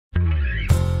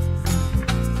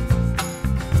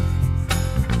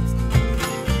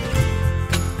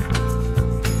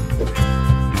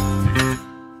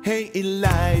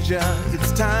Elijah,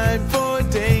 it's time for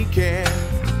daycare.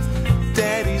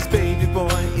 Daddy's baby boy,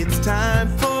 it's time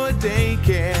for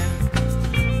daycare.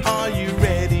 Are you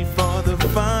ready for the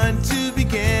fun to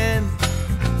begin?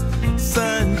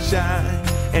 Sunshine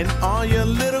and all your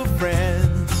little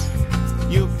friends.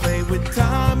 You'll play with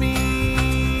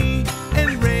Tommy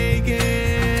and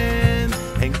Reagan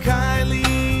and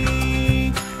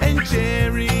Kylie and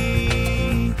Jerry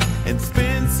and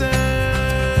Spencer,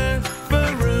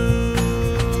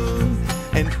 Faroon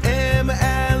and Emma,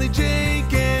 Allie,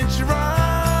 Jake and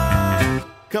Sharon.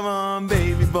 Come on,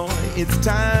 baby boy, it's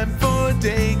time for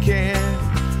daycare.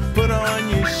 Put on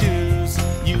your shoes,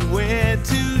 you wear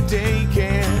to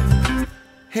daycare.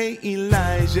 Hey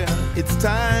Elijah, it's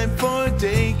time for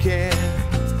daycare.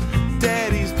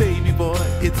 Daddy's baby boy,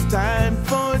 it's time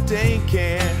for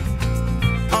daycare.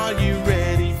 Are you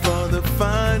ready for the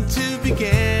fun to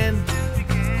begin?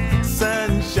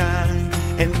 Sunshine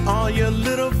and all your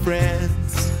little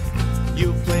friends.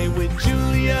 You'll play with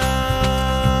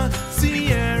Julia,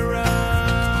 Sierra,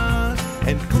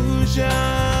 and Pooja,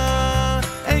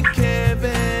 and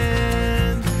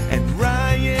Kevin, and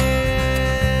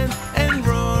Ryan, and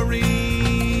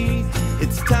Rory.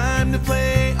 It's time to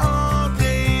play all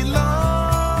day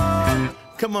long.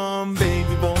 Come on,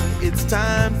 baby boy, it's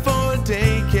time for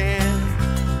daycare.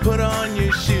 Put on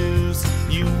your shoes,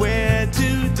 you wear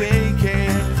to daycare.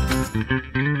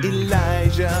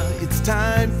 Elijah, it's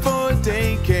time for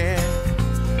daycare.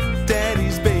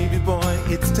 Daddy's baby boy,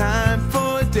 it's time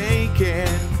for daycare.